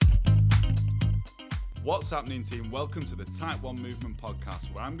What's happening, team? Welcome to the Type 1 Movement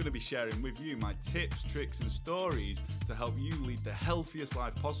Podcast, where I'm going to be sharing with you my tips, tricks, and stories to help you lead the healthiest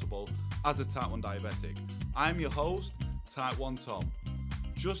life possible as a Type 1 diabetic. I'm your host, Type 1 Tom.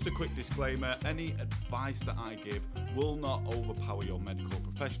 Just a quick disclaimer, any advice that I give will not overpower your medical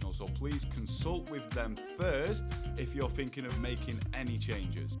professional, so please consult with them first if you're thinking of making any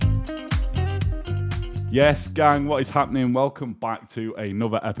changes. Yes, gang, what is happening? Welcome back to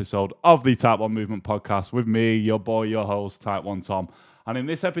another episode of the Type 1 Movement Podcast with me, your boy, your host, Type 1 Tom. And in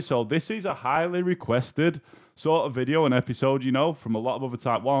this episode, this is a highly requested sort of video and episode, from a lot of other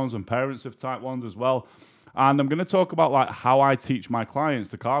Type 1s and parents of Type 1s as well. And I'm going to talk about how I teach my clients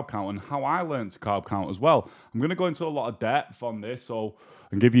to carb count and how I learned to carb count as well. I'm going to go into a lot of depth on this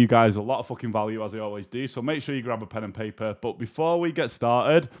and give you guys a lot of fucking value as I always do. So make sure you grab a pen and paper. But before we get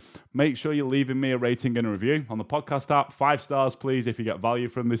started, make sure you're leaving me a rating and a review on the podcast app. 5 stars, please, if you get value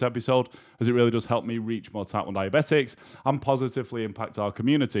from this episode, as it really does help me reach more Type 1 diabetics and positively impact our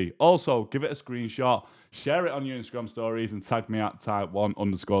community. Also, give it a screenshot, share it on your Instagram stories, and tag me at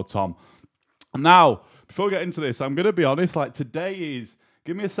Type1_Tom. Now, before we get into this, I'm going to be honest, today is,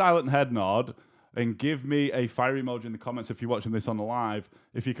 give me a silent head nod and give me a fire emoji in the comments if you're watching this on the live,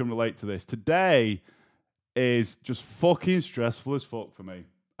 if you can relate to this. Today is just fucking stressful as fuck for me.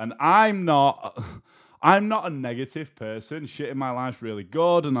 And I'm not a negative person. Shit in my life's really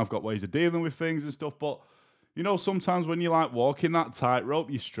good and I've got ways of dealing with things and stuff, but sometimes when you're walking that tightrope,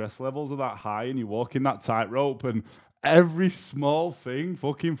 your stress levels are that high and you're walking that tightrope and every small thing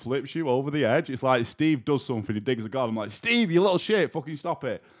fucking flips you over the edge. It's like Steve does something, he digs a god. I'm like, Steve, you little shit, fucking stop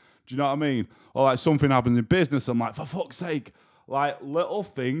it. Do you know what I mean? Or something happens in business, I'm like, for fuck's sake. Little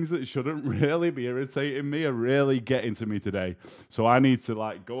things that shouldn't really be irritating me are really getting to me today. So I need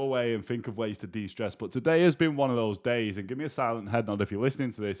to go away and think of ways to de-stress. But today has been one of those days, and give me a silent head nod if you're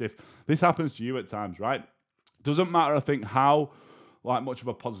listening to this. If this happens to you at times, right? Doesn't matter, I think, how much of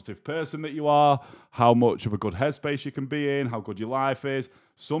a positive person that you are, how much of a good headspace you can be in, how good your life is.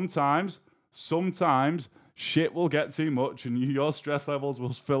 Sometimes shit will get too much and your stress levels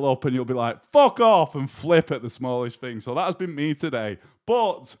will fill up and you'll be like, fuck off, and flip at the smallest thing. So that has been me today.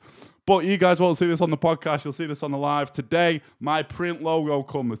 But you guys won't see this on the podcast. You'll see this on the live. Today, my print logo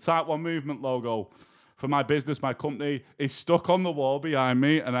the Type 1 Movement logo for my business, my company, is stuck on the wall behind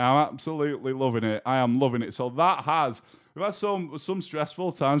me and I'm absolutely loving it. I am loving it. So we've had some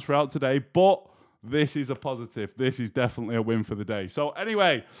stressful times throughout today, but this is a positive. This is definitely a win for the day. So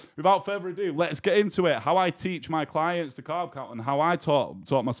anyway, without further ado, let's get into it. How I teach my clients to carb count and how I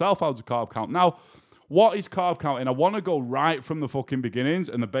taught myself how to carb count. Now, what is carb counting? I want to go right from the fucking beginnings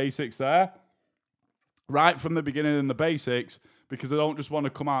and the basics there. Right from the beginning and the basics, because I don't just want to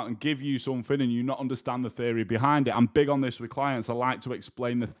come out and give you something and you not understand the theory behind it. I'm big on this with clients. I like to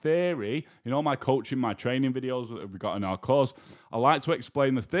explain the theory. My coaching, my training videos that we've got in our course, I like to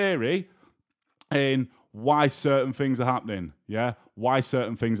explain the theory in why certain things are happening. Yeah, why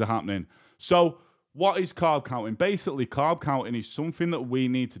certain things are happening. So what is carb counting? Basically, carb counting is something that we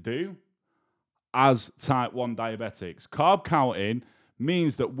need to do as Type 1 diabetics. Carb counting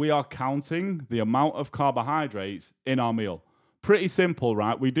means that we are counting the amount of carbohydrates in our meal. Pretty simple,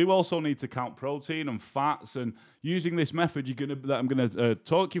 right? We do also need to count protein and fats, and using this method that I'm going to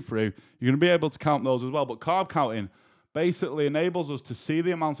talk you through, you're going to be able to count those as well. But carb counting basically enables us to see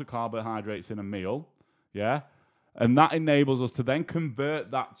the amount of carbohydrates in a meal, yeah? And that enables us to then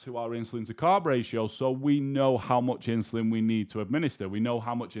convert that to our insulin to carb ratio so we know how much insulin we need to administer. We know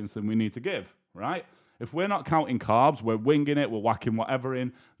how much insulin we need to give, right? If we're not counting carbs, we're winging it, we're whacking whatever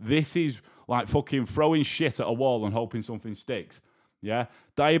in. This is like fucking throwing shit at a wall and hoping something sticks. Yeah?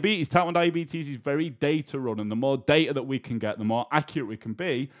 Diabetes, Type 1 diabetes is very data run, and the more data that we can get, the more accurate we can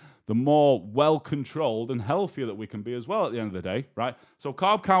be, the more well-controlled and healthier that we can be as well at the end of the day, right? So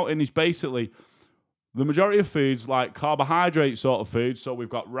carb counting is basically the majority of foods, like carbohydrate sort of foods. So we've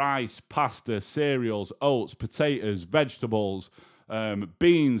got rice, pasta, cereals, oats, potatoes, vegetables,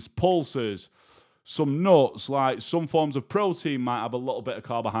 beans, pulses, some nuts, some forms of protein might have a little bit of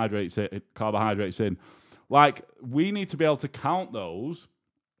carbohydrates in. We need to be able to count those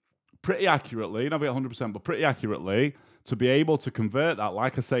pretty accurately, not be 100%, but pretty accurately, to be able to convert that,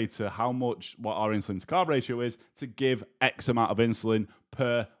 like I say, to what our insulin to carb ratio is, to give X amount of insulin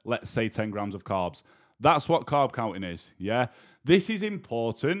per, let's say, 10 grams of carbs. That's what carb counting is, yeah? This is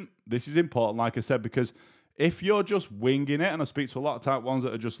important, like I said, because if you're just winging it, and I speak to a lot of Type 1s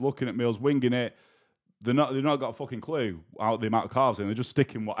that are just looking at meals, winging it, they've not got a fucking clue out the amount of carbs in. They're just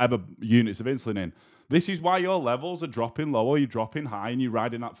sticking whatever units of insulin in. This is why your levels are dropping lower, you're dropping high, and you're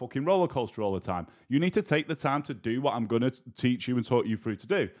riding that fucking roller coaster all the time. You need to take the time to do what I'm going to teach you and talk you through to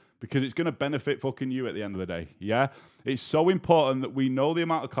do, because it's going to benefit fucking you at the end of the day, yeah? It's so important that we know the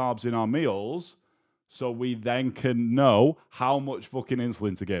amount of carbs in our meals so we then can know how much fucking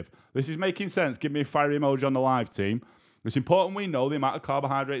insulin to give. This is making sense. Give me a fire emoji on the live team. It's important we know the amount of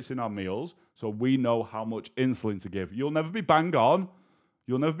carbohydrates in our meals so we know how much insulin to give. You'll never be bang on.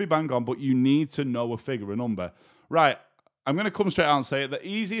 But you need to know a figure, a number. Right, I'm going to come straight out and say it. The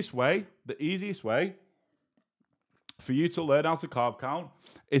easiest way for you to learn how to carb count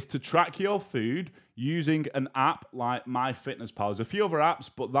is to track your food using an app like MyFitnessPal. There's a few other apps,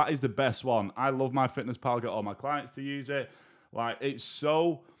 but that is the best one. I love MyFitnessPal. I get all my clients to use it. Like, it's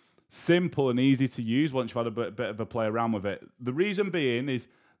so simple and easy to use once you've had a bit of a play around with it. The reason being is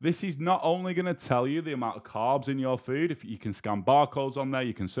this is not only going to tell you the amount of carbs in your food. If you can scan barcodes on there,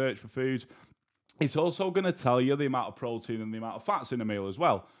 you can search for foods. It's also going to tell you the amount of protein and the amount of fats in a meal as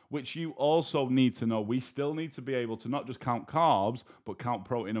well, which you also need to know. We still need to be able to not just count carbs, but count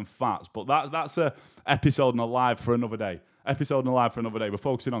protein and fats. But that's a episode and a live for another day. We're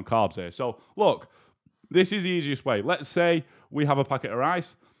focusing on carbs here. So look, this is the easiest way. Let's say we have a packet of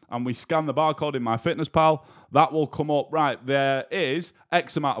rice and we scan the barcode in MyFitnessPal. That will come up, right, there is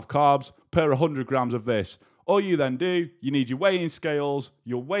X amount of carbs per 100 grams of this. All you then do, you need your weighing scales,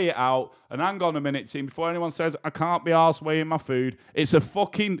 you'll weigh it out, and hang on a minute, team, before anyone says, I can't be arsed weighing my food, it's a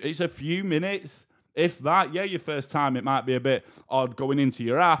few minutes, if that. Yeah, your first time, it might be a bit odd going into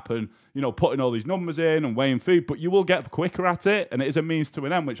your app and, putting all these numbers in and weighing food, but you will get quicker at it, and it is a means to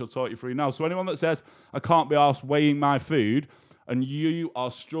an end, which I'll talk you through now. So anyone that says, I can't be arsed weighing my food, and you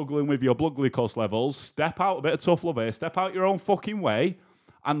are struggling with your blood glucose levels, step out, a bit of tough love here, step out your own fucking way,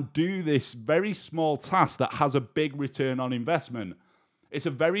 and do this very small task that has a big return on investment. It's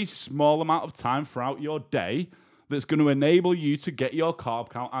a very small amount of time throughout your day that's going to enable you to get your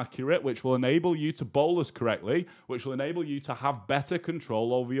carb count accurate, which will enable you to bolus correctly, which will enable you to have better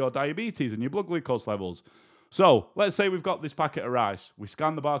control over your diabetes and your blood glucose levels. So let's say we've got this packet of rice. We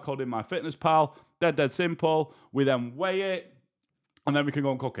scan the barcode in MyFitnessPal, dead simple. We then weigh it, and then we can go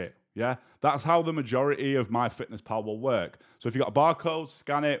and cook it. Yeah, that's how the majority of MyFitnessPal will work. So if you've got a barcode,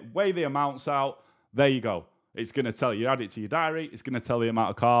 scan it, weigh the amounts out, there you go. It's going to tell you, add it to your diary, it's going to tell you the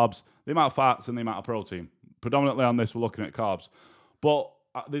amount of carbs, the amount of fats, and the amount of protein. Predominantly on this, we're looking at carbs. But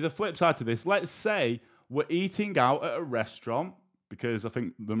there's a flip side to this. Let's say we're eating out at a restaurant, because I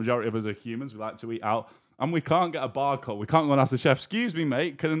think the majority of us are humans, we like to eat out, and we can't get a barcode. We can't go and ask the chef, excuse me,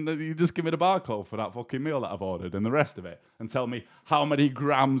 mate, can you just give me the barcode for that fucking meal that I've ordered and the rest of it, and tell me how many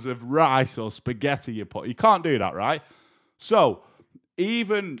grams of rice or spaghetti you put. You can't do that, right? So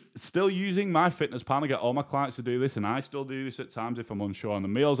even still using MyFitnessPal, I get all my clients to do this, and I still do this at times if I'm unsure on the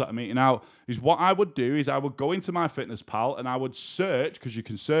meals that I'm eating out, is what I would do is I would go into MyFitnessPal and I would search, because you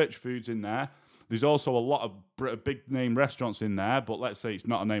can search foods in there. There's also a lot of big name restaurants in there, but let's say it's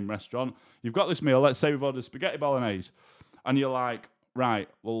not a name restaurant. You've got this meal, let's say we've ordered spaghetti bolognese, and you're like, right,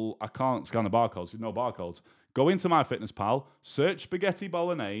 well, I can't scan the barcodes, there's no barcodes. Go into MyFitnessPal, search spaghetti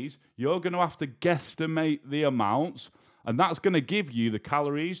bolognese, you're going to have to guesstimate the amounts, and that's going to give you the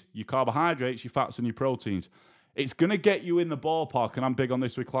calories, your carbohydrates, your fats, and your proteins. It's going to get you in the ballpark, and I'm big on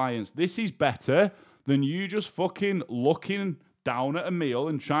this with clients. This is better than you just fucking looking down at a meal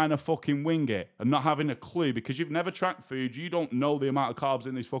and trying to fucking wing it and not having a clue, because you've never tracked food, you don't know the amount of carbs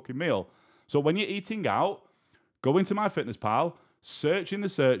in this fucking meal. So when you're eating out, go into MyFitnessPal, search in the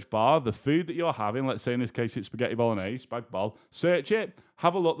search bar the food that you're having. Let's say in this case it's spaghetti bolognese, spag bol. Search it,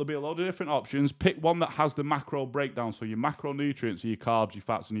 have a look. There'll be a load of different options. Pick one that has the macro breakdown, so your macronutrients are your carbs, your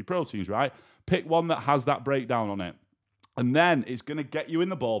fats, and your proteins, right? Pick one that has that breakdown on it. And then it's going to get you in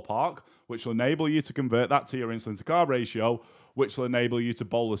the ballpark, which will enable you to convert that to your insulin to carb ratio, which will enable you to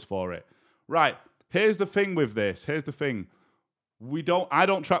bolus for it. Right, here's the thing with this. Here's the thing. I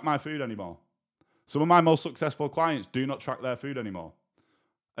don't track my food anymore. Some of my most successful clients do not track their food anymore.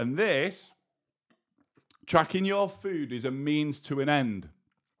 And this, tracking your food is a means to an end.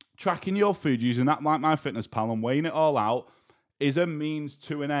 Tracking your food using that like MyFitnessPal and weighing it all out is a means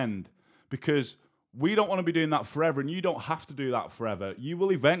to an end, because we don't want to be doing that forever, and you don't have to do that forever. You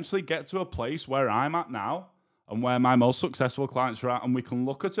will eventually get to a place where I'm at now and where my most successful clients are at, and we can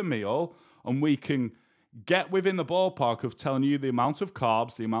look at a meal and we can get within the ballpark of telling you the amount of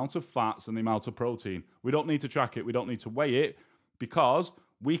carbs, the amount of fats, and the amount of protein. We don't need to track it. We don't need to weigh it, because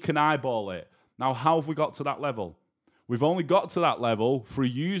we can eyeball it. Now, how have we got to that level? We've only got to that level through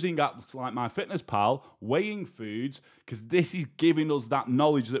using apps like MyFitnessPal, weighing foods, because this is giving us that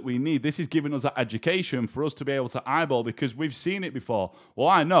knowledge that we need. This is giving us that education for us to be able to eyeball, because we've seen it before. Well,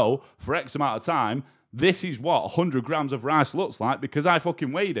 I know for X amount of time, this is what 100 grams of rice looks like because I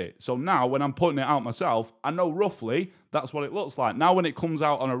fucking weighed it. So now when I'm putting it out myself, I know roughly that's what it looks like. Now when it comes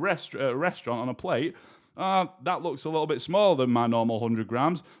out on a restaurant on a plate, that looks a little bit smaller than my normal 100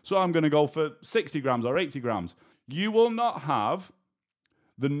 grams. So I'm going to go for 60 grams or 80 grams. You will not have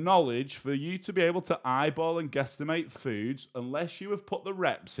the knowledge for you to be able to eyeball and guesstimate foods unless you have put the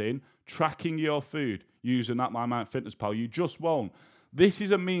reps in tracking your food using that MyFitnessPal. You just won't. This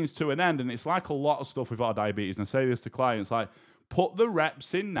is a means to an end, and it's like a lot of stuff with our diabetes, and I say this to clients, like, put the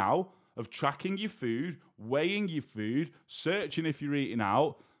reps in now of tracking your food, weighing your food, searching if you're eating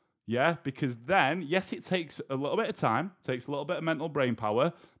out, yeah, because then, yes, it takes a little bit of time, takes a little bit of mental brain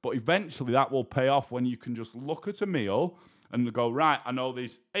power, but eventually that will pay off when you can just look at a meal and go, right, I know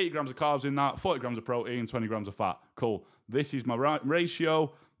there's 80 grams of carbs in that, 40 grams of protein, 20 grams of fat. Cool. This is my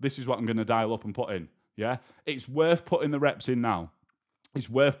ratio. This is what I'm going to dial up and put in, yeah? It's worth putting the reps in now. It's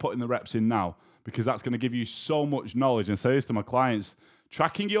worth putting the reps in now because that's going to give you so much knowledge. And I say this to my clients,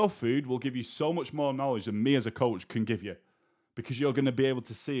 tracking your food will give you so much more knowledge than me as a coach can give you because you're going to be able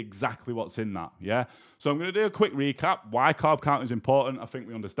to see exactly what's in that, yeah? So I'm going to do a quick recap. Why carb count is important. I think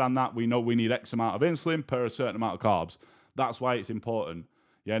we understand that. We know we need X amount of insulin per a certain amount of carbs. That's why it's important,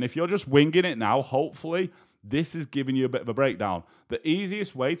 yeah? And if you're just winging it now, hopefully this is giving you a bit of a breakdown. The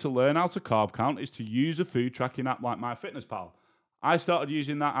easiest way to learn how to carb count is to use a food tracking app like MyFitnessPal. I started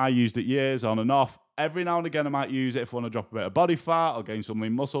using that. I used it years on and off. Every now and again, I might use it if I want to drop a bit of body fat or gain some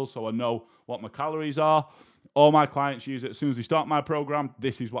lean muscle so I know what my calories are. All my clients use it. As soon as they start my program,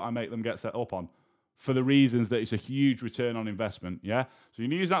 this is what I make them get set up on for the reasons that it's a huge return on investment, yeah? So you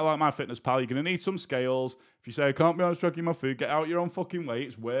can use that like MyFitnessPal. You're going to need some scales. If you say, I can't be honest tracking my food, get out your own fucking weight.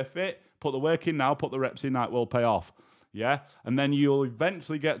 It's worth it. Put the work in now. Put the reps in. That will pay off, yeah? And then you'll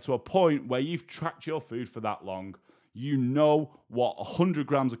eventually get to a point where you've tracked your food for that long. You know what 100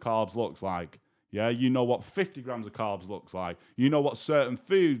 grams of carbs looks like. Yeah, you know what 50 grams of carbs looks like. You know what certain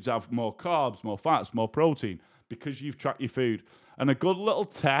foods have more carbs, more fats, more protein because you've tracked your food. And a good little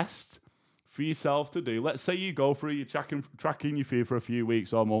test for yourself to do, let's say you go through your tracking your food for a few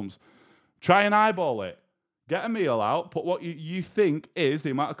weeks or months. Try and eyeball it. Get a meal out, put what you think is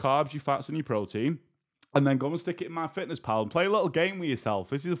the amount of carbs, your fats, and your protein, and then go and stick it in MyFitnessPal and play a little game with yourself.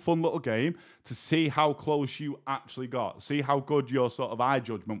 This is a fun little game to see how close you actually got. See how good your sort of eye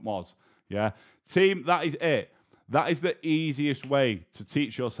judgment was. Yeah? Team, that is it. That is the easiest way to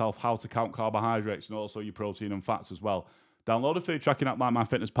teach yourself how to count carbohydrates and also your protein and fats as well. Download a food tracking app like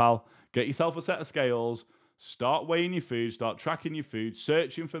MyFitnessPal. Get yourself a set of scales. Start weighing your food. Start tracking your food.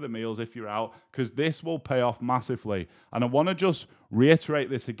 Searching for the meals if you're out, because this will pay off massively. And I want to just reiterate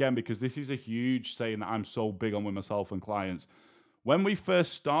this again because this is a huge saying that I'm so big on with myself and clients. When we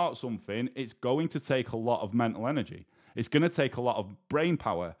first start something, it's going to take a lot of mental energy. It's going to take a lot of brain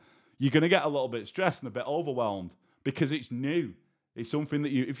power. You're going to get a little bit stressed and a bit overwhelmed because it's new. It's something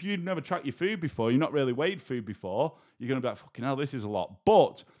that if you've never tracked your food before, you've not really weighed food before, you're going to be like, fucking hell, this is a lot.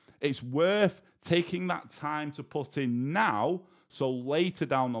 But it's worth taking that time to put in now, so later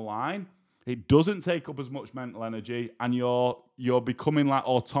down the line, it doesn't take up as much mental energy and you're becoming like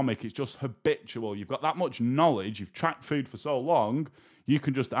automatic. It's just habitual. You've got that much knowledge. You've tracked food for so long, you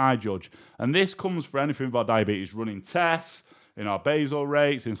can just eye judge. And this comes for anything with our diabetes, running tests in our basal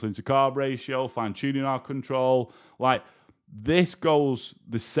rates, insulin to carb ratio, fine-tuning our control. Like, this goes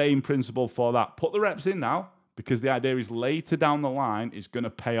the same principle for that. Put the reps in now, because the idea is later down the line, it's going to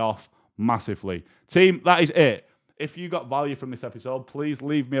pay off massively. Team, that is it. If you got value from this episode, please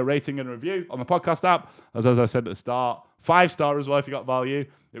leave me a rating and a review on the podcast app. As I said at the start, 5-star as well if you got value.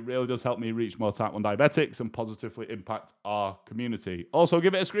 It really does help me reach more type 1 diabetics and positively impact our community. Also,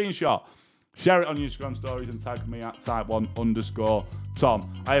 give it a screenshot. Share it on your Instagram stories and tag me at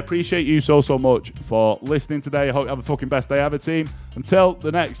type1_Tom. I appreciate you so much for listening today. I hope you have the fucking best day ever, team. Until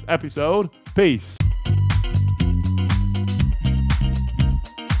the next episode, peace.